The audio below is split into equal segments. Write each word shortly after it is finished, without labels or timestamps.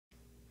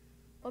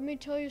Let me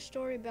tell you a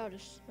story about a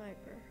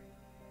sniper.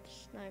 The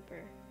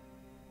sniper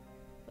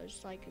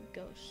was like a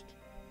ghost.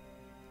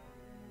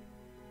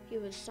 He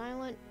was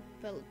silent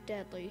but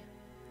deadly.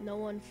 No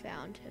one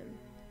found him.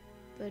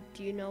 But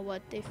do you know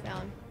what they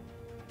found?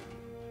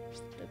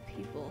 The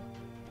people.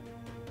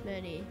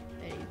 Many,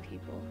 many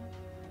people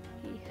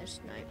he has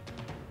sniped.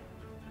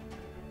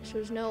 This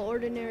was no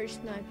ordinary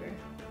sniper.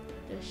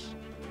 This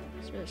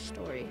is a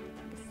story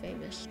of a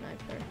famous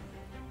sniper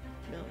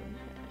known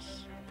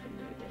as the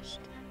Nudist,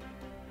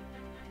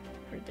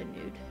 or the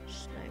Nude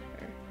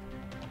Sniper.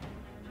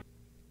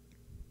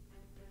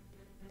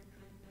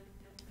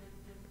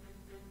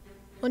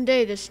 One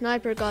day the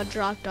sniper got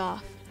dropped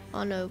off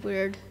on a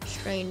weird,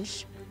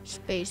 strange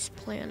space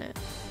planet.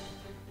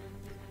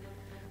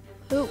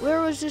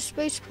 Where was this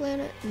space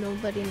planet?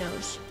 Nobody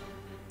knows,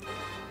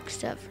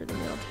 except for the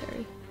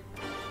military,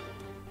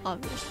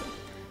 obviously.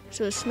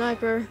 So a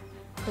sniper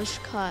was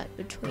caught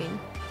between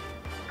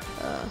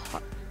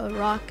a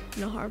rock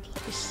and a hard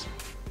place.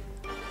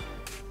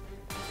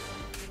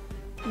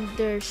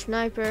 Their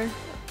sniper,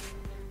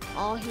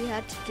 all he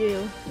had to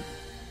do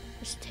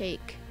was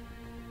take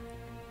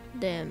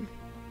them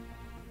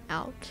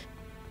out.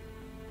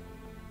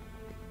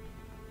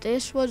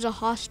 This was a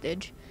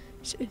hostage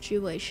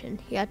situation.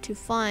 He had to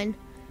find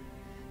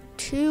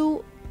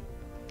 2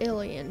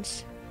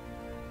 aliens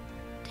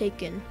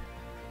taken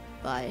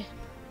by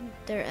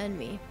their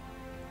enemy.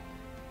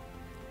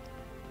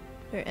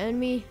 Their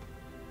enemy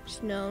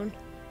is known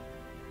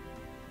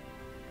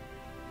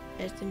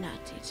as the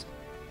Nazis.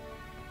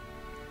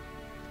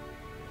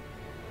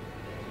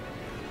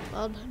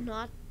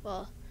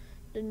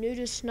 The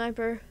Nudist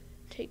Sniper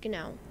taken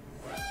out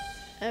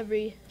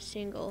every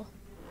single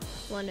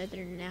one of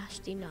their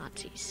nasty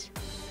Nazis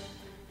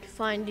to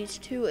find these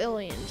 2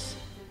 aliens.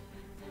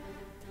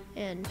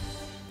 And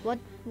what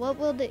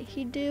will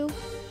he do?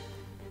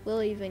 Will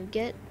he even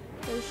get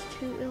those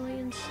 2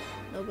 aliens?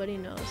 Nobody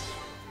knows.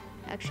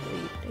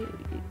 Actually, you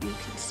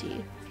can see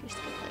if you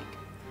skip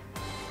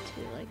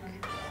to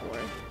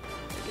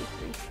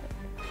 4:33.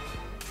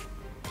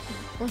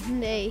 One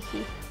day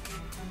he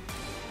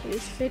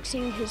was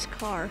fixing his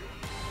car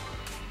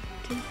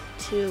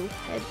to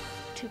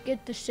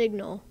get the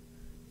signal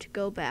to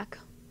go back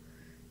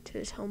to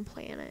his home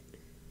planet.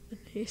 And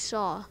he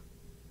saw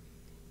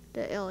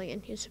the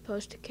alien he's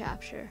supposed to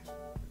capture.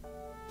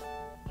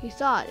 He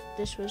thought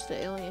this was the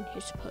alien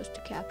he's supposed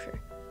to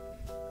capture.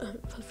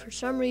 But for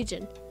some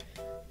reason,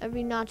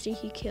 every Nazi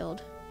he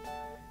killed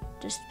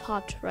just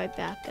popped right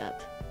back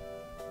up.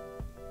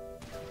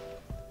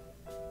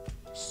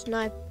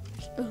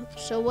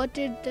 So what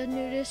did the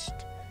Nudist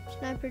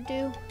Sniper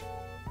do?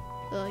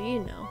 Well, you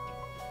know,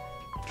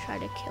 try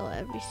to kill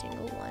every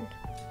single one.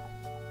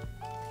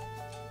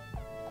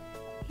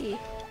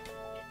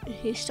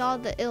 He saw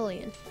the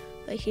alien,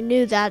 but he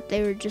knew that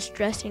they were just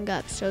dressing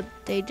up so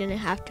they didn't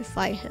have to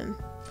fight him.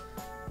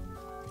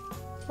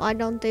 Why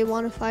don't they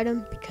want to fight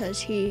him? Because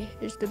he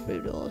is the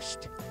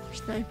brutalest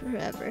sniper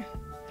ever.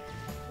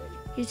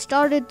 He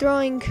started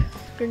throwing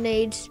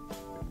grenades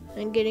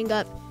and getting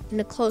up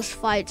into close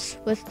fights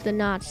with the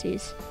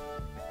Nazis.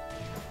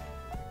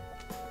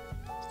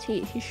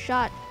 He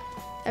shot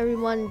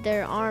everyone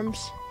their arms,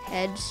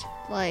 heads,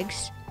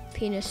 legs,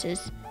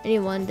 penises,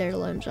 anyone their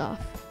limbs off.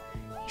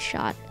 He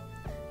shot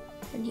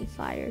and he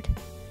fired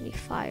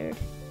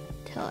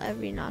till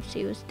every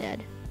Nazi was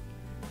dead.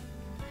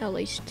 At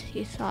least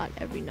he thought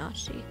every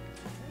Nazi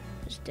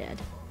was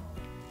dead.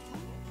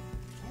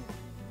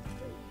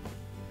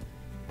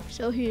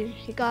 So he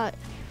got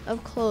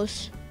up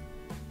close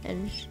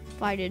and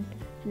fighted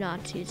the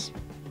Nazis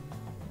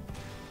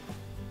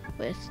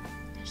with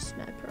his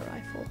sniper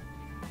rifle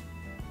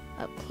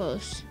up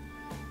close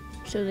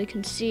so they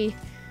can see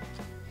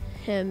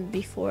him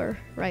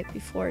right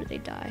before they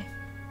die.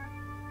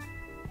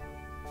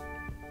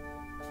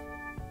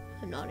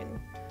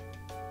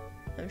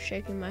 I'm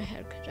shaking my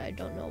head because I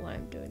don't know why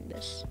I'm doing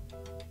this.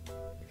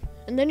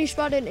 And then he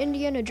spotted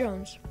Indiana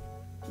Jones.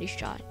 He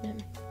shot him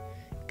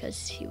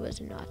because he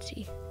was a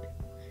Nazi.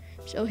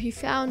 So he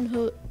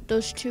found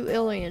those 2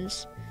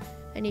 aliens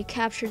and he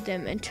captured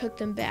them and took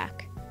them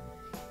back.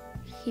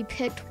 He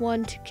picked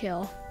one to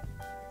kill.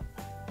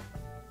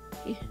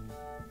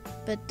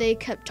 But they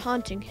kept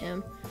taunting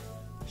him.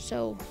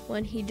 So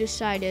when he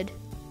decided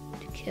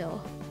to kill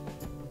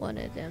one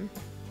of them,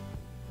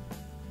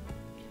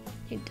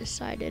 he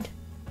decided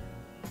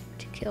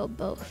to kill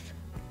both.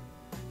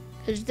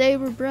 Because they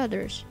were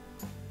brothers.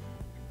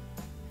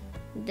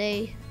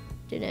 They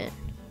didn't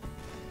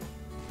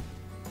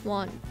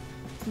want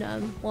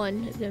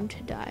one of them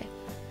to die.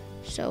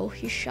 So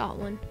he shot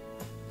one.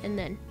 And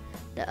then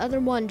the other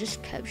one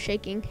just kept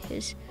shaking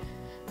his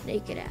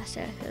naked ass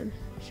at him.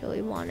 So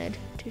he wanted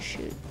to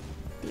shoot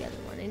the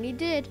other one. And he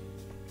did.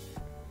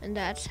 And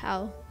that's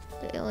how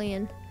the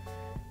alien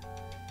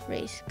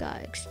race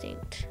got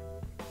extinct.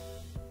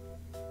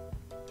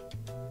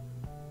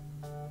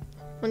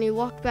 When he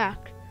walked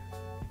back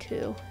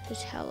to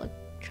his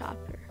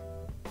helicopter,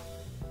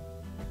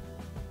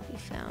 he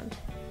found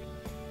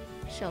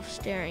himself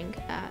staring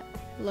at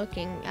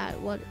looking at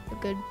what a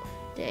good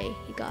day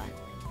he got.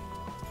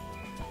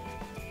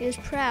 He was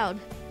proud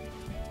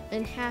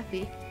and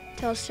happy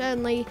till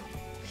suddenly,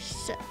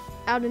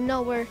 out of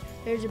nowhere,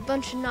 there's a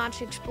bunch of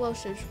Nazi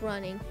explosives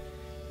running.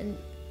 And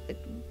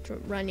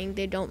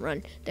they don't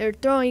run. They're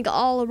throwing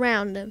all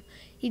around him.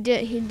 He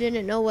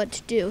didn't know what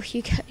to do.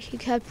 He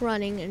kept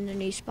running, and then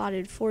he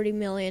spotted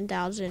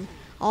 40,000,000,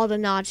 all the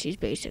Nazis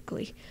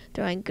basically,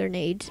 throwing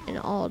grenades and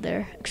all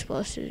their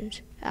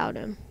explosives at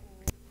him.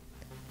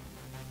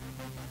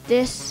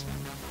 This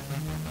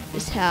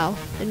is how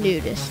the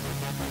nudist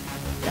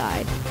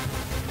died.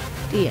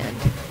 The end.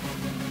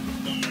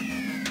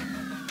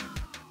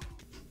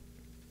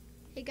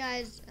 Hey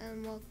guys,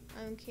 well,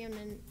 I'm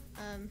Camden.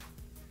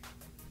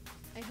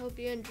 I hope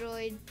you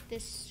enjoyed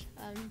this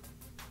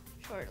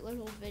short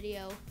little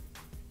video.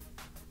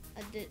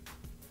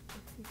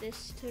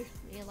 This took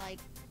me like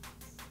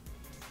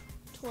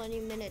 20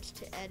 minutes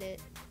to edit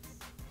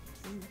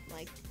and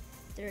like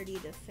 30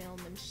 to film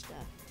and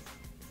stuff.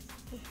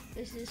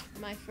 This is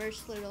my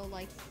first little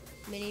like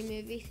mini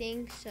movie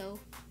thing, so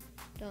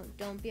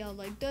don't be all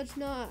like, that's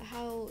not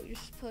how you're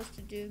supposed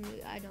to do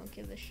movie. I don't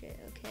give a shit,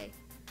 okay?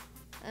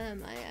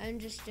 I'm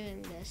just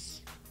doing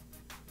this.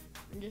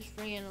 I'm just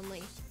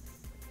randomly.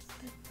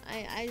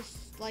 I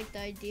just like the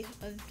idea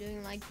of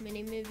doing like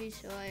mini movies,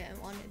 so I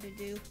wanted to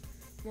do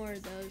more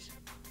of those.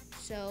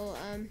 So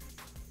I'm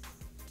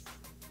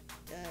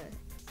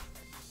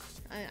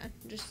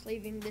just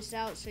leaving this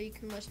out so you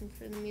can listen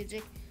for the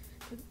music.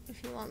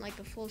 If you want like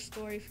a full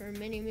story for a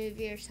mini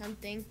movie or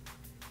something,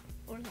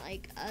 or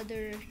like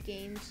other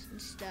games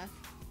and stuff,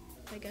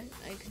 like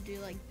I could do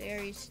like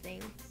Barry's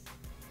thing,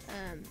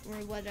 or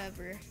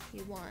whatever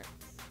you want.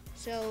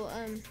 So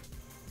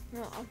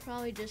I'll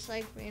probably just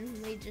like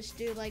randomly just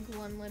do like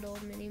one little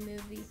mini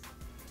movie,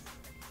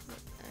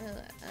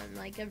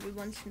 like every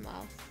once in a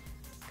while,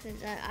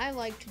 because I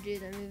like to do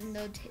them, even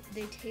though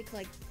they take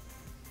like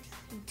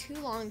too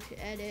long to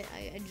edit.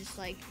 I just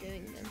like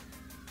doing them.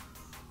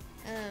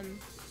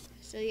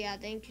 So yeah,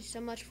 thank you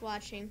so much for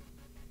watching.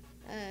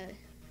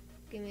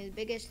 Give me the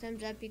biggest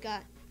thumbs up you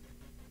got.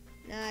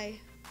 And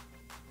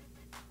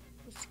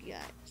we'll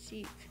see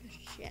you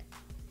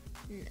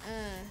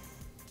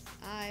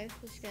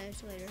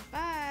guys later.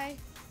 Bye.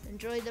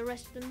 Enjoy the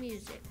rest of the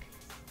music.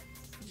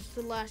 This is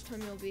the last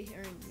time you'll be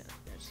hearing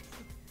this.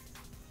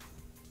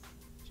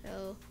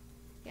 So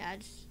yeah,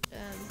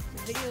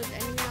 the video is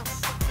ending now.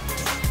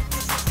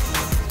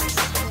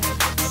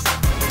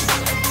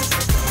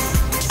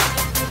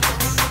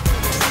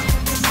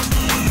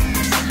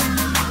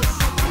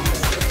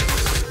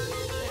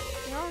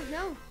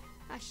 No.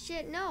 Ah,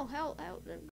 shit, no. Help.